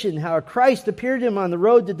salvation, how Christ appeared to him on the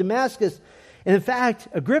road to Damascus. And in fact,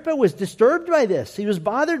 Agrippa was disturbed by this. He was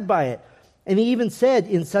bothered by it. And he even said,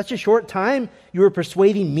 "In such a short time, you were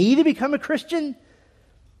persuading me to become a Christian?"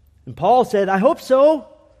 And Paul said, "I hope so."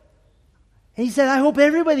 And he said, "I hope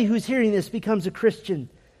everybody who's hearing this becomes a Christian."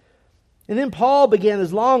 And then Paul began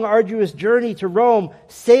his long, arduous journey to Rome,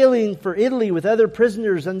 sailing for Italy with other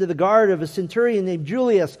prisoners under the guard of a centurion named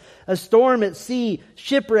Julius. A storm at sea,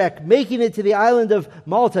 shipwreck, making it to the island of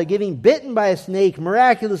Malta, getting bitten by a snake,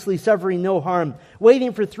 miraculously suffering no harm,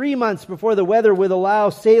 waiting for 3 months before the weather would allow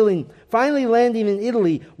sailing, finally landing in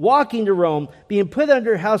Italy, walking to Rome, being put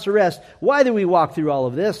under house arrest. Why do we walk through all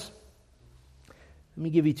of this? Let me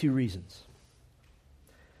give you 2 reasons.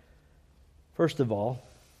 First of all,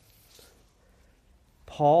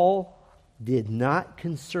 Paul did not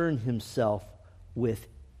concern himself with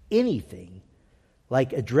anything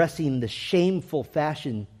like addressing the shameful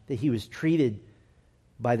fashion that he was treated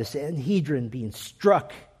by the Sanhedrin, being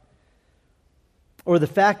struck, or the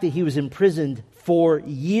fact that he was imprisoned for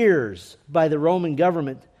years by the Roman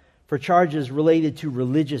government for charges related to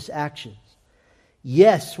religious actions.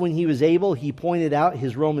 Yes, when he was able, he pointed out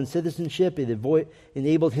his Roman citizenship. It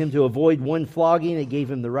enabled him to avoid one flogging. It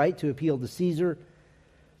gave him the right to appeal to Caesar.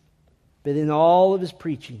 But in all of his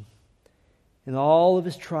preaching, in all of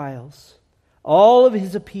his trials, all of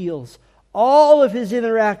his appeals, all of his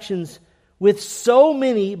interactions with so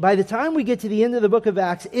many, by the time we get to the end of the book of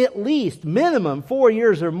Acts, at least, minimum, 4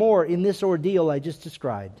 years or more in this ordeal I just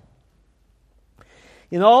described.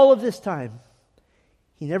 In all of this time,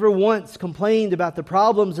 he never once complained about the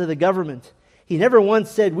problems of the government. He never once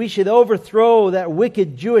said we should overthrow that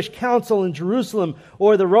wicked Jewish council in Jerusalem,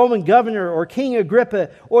 or the Roman governor, or King Agrippa,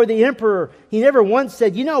 or the emperor. He never once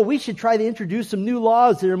said, we should try to introduce some new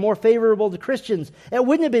laws that are more favorable to Christians. It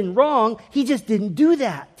wouldn't have been wrong. He just didn't do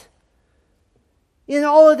that in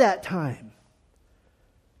all of that time.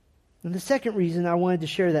 And the second reason I wanted to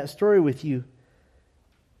share that story with you,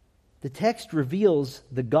 the text reveals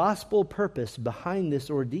the gospel purpose behind this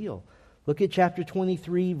ordeal. Look at chapter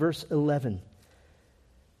 23, verse 11.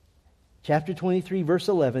 Chapter 23, verse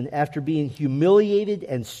 11, after being humiliated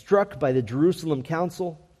and struck by the Jerusalem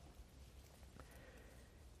council.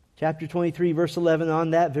 Chapter 23, verse 11,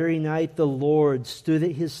 on that very night the Lord stood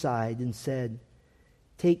at his side and said,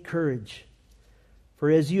 "Take courage,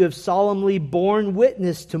 for as you have solemnly borne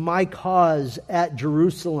witness to my cause at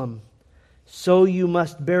Jerusalem, so you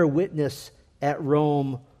must bear witness at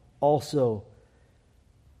Rome also."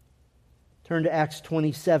 Turn to Acts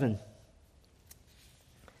 27.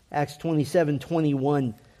 Acts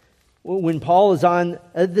 27:21. When Paul is on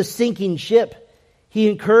the sinking ship, he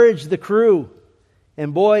encouraged the crew.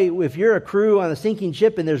 And boy, if you're a crew on a sinking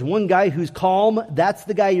ship and there's one guy who's calm, that's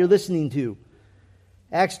the guy you're listening to.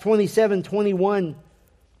 Acts 27:21.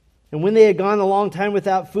 And when they had gone a long time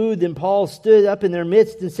without food, then Paul stood up in their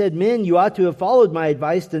midst and said, "Men, you ought to have followed my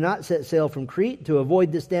advice to not set sail from Crete, to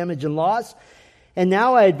avoid this damage and loss. And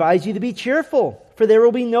now I advise you to be cheerful, for there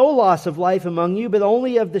will be no loss of life among you, but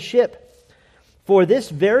only of the ship. For this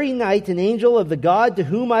very night an angel of the God to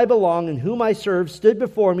whom I belong and whom I serve stood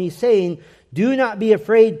before me, saying, 'Do not be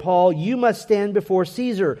afraid, Paul, you must stand before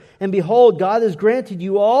Caesar. And behold, God has granted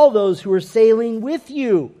you all those who are sailing with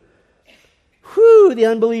you.'" Whew, the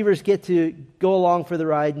unbelievers get to go along for the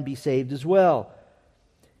ride and be saved as well.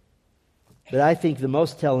 But I think the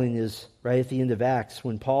most telling is right at the end of Acts,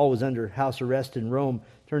 when Paul was under house arrest in Rome.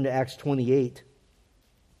 Turn to Acts 28.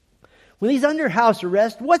 When he's under house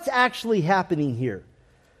arrest, what's actually happening here?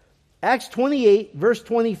 Acts 28, verse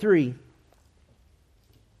 23.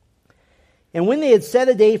 "And when they had set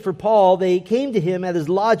a day for Paul, they came to him at his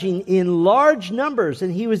lodging in large numbers,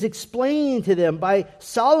 and he was explaining to them by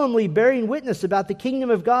solemnly bearing witness about the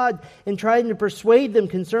kingdom of God and trying to persuade them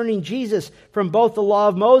concerning Jesus from both the law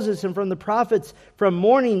of Moses and from the prophets from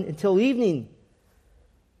morning until evening."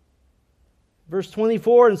 Verse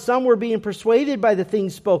 24, "And some were being persuaded by the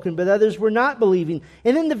things spoken, but others were not believing."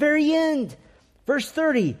 And in the very end, verse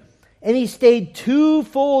 30, "And he stayed 2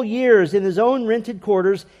 full years in his own rented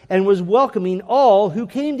quarters and was welcoming all who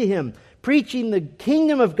came to him, preaching the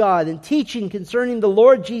kingdom of God and teaching concerning the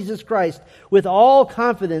Lord Jesus Christ with all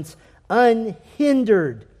confidence,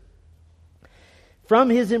 unhindered." From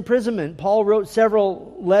his imprisonment, Paul wrote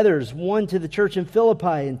several letters, one to the church in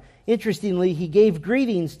Philippi. And interestingly, he gave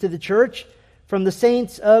greetings to the church from the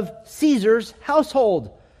saints of Caesar's household,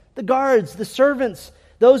 the guards, the servants,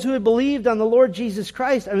 those who had believed on the Lord Jesus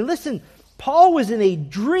Christ. I mean, listen, Paul was in a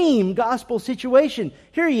dream gospel situation.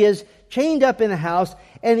 Here he is, chained up in a house,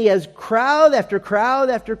 and he has crowd after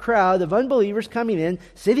crowd after crowd of unbelievers coming in,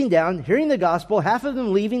 sitting down, hearing the gospel, half of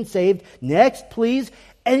them leaving saved. Next, please.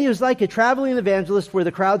 And he was like a traveling evangelist where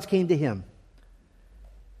the crowds came to him.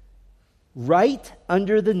 Right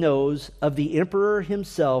under the nose of the emperor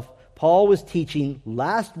himself, Paul was teaching,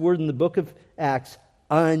 last word in the book of Acts,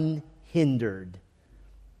 unhindered.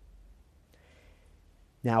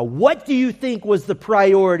 Now, what do you think was the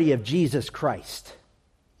priority of Jesus Christ?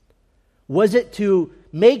 Was it to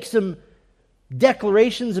make some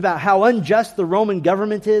declarations about how unjust the Roman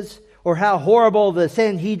government is, or how horrible the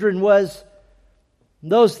Sanhedrin was?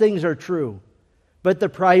 Those things are true. But the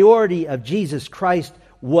priority of Jesus Christ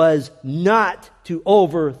was not to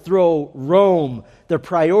overthrow Rome. The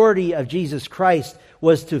priority of Jesus Christ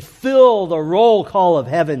was to fill the roll call of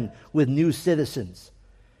heaven with new citizens.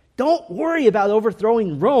 Don't worry about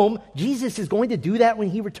overthrowing Rome. Jesus is going to do that when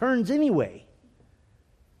he returns anyway.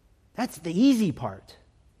 That's the easy part.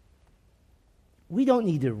 We don't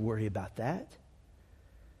need to worry about that.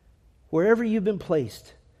 Wherever you've been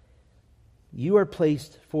placed, you are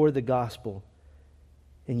placed for the gospel.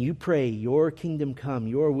 And you pray, your kingdom come,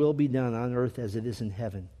 your will be done on earth as it is in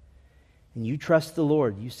heaven. And you trust the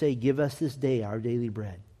Lord. You say, "Give us this day our daily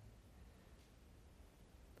bread."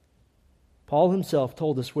 Paul himself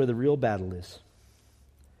told us where the real battle is.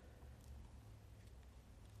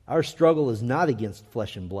 Our struggle is not against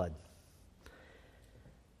flesh and blood,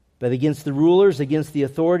 but against the rulers, against the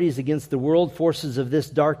authorities, against the world forces of this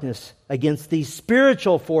darkness, against these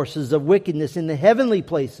spiritual forces of wickedness in the heavenly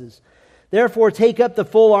places. Therefore, take up the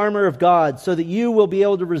full armor of God so that you will be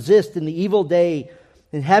able to resist in the evil day.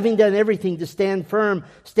 And having done everything to stand firm,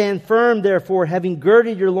 therefore, having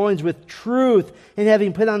girded your loins with truth, and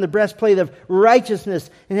having put on the breastplate of righteousness,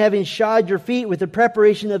 and having shod your feet with the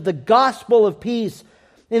preparation of the gospel of peace.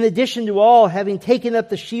 In addition to all, having taken up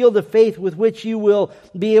the shield of faith with which you will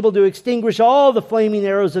be able to extinguish all the flaming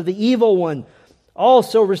arrows of the evil one.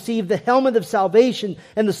 Also receive the helmet of salvation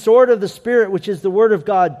and the sword of the Spirit, which is the Word of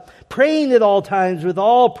God, praying at all times with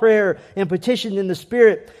all prayer and petition in the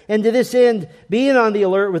Spirit. And to this end, being on the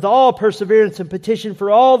alert with all perseverance and petition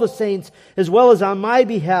for all the saints, as well as on my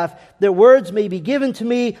behalf, that words may be given to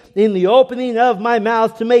me in the opening of my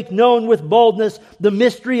mouth to make known with boldness the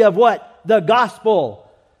mystery of what? The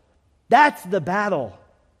gospel. That's the battle.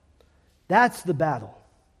 That's the battle.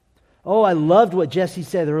 Oh, I loved what Jesse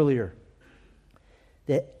said earlier.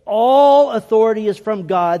 That all authority is from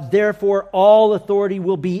God, therefore all authority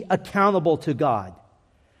will be accountable to God.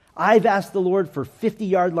 I've asked the Lord for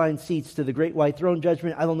 50-yard line seats to the great white throne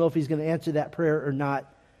judgment. I don't know if He's going to answer that prayer or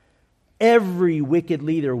not. Every wicked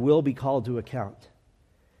leader will be called to account.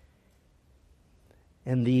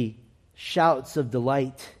 And the shouts of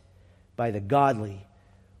delight by the godly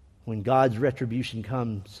when God's retribution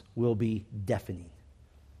comes will be deafening.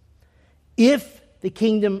 If the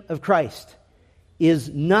kingdom of Christ is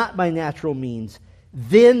not by natural means,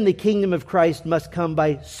 then the kingdom of Christ must come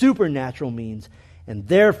by supernatural means. And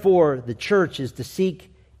therefore, the church is to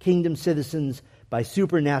seek kingdom citizens by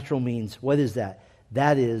supernatural means. What is that?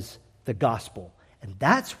 That is the gospel. And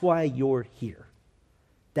that's why you're here.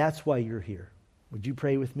 That's why you're here. Would you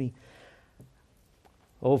pray with me?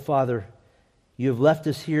 Oh, Father, you have left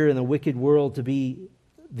us here in a wicked world to be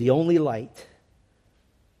the only light.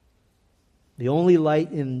 The only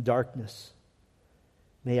light in darkness.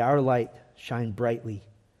 May our light shine brightly,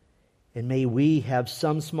 and may we have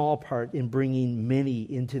some small part in bringing many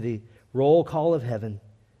into the roll call of heaven,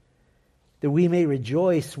 that we may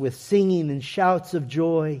rejoice with singing and shouts of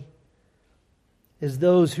joy, as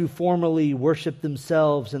those who formerly worshiped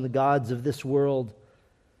themselves and the gods of this world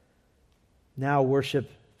now worship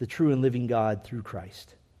the true and living God through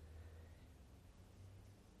Christ.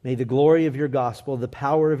 May the glory of your gospel, the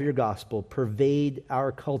power of your gospel, pervade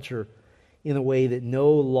our culture in a way that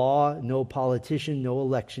no law, no politician, no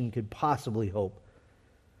election could possibly hope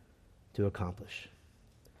to accomplish.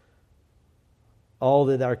 All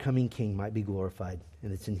that our coming King might be glorified.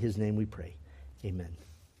 And it's in His name we pray. Amen.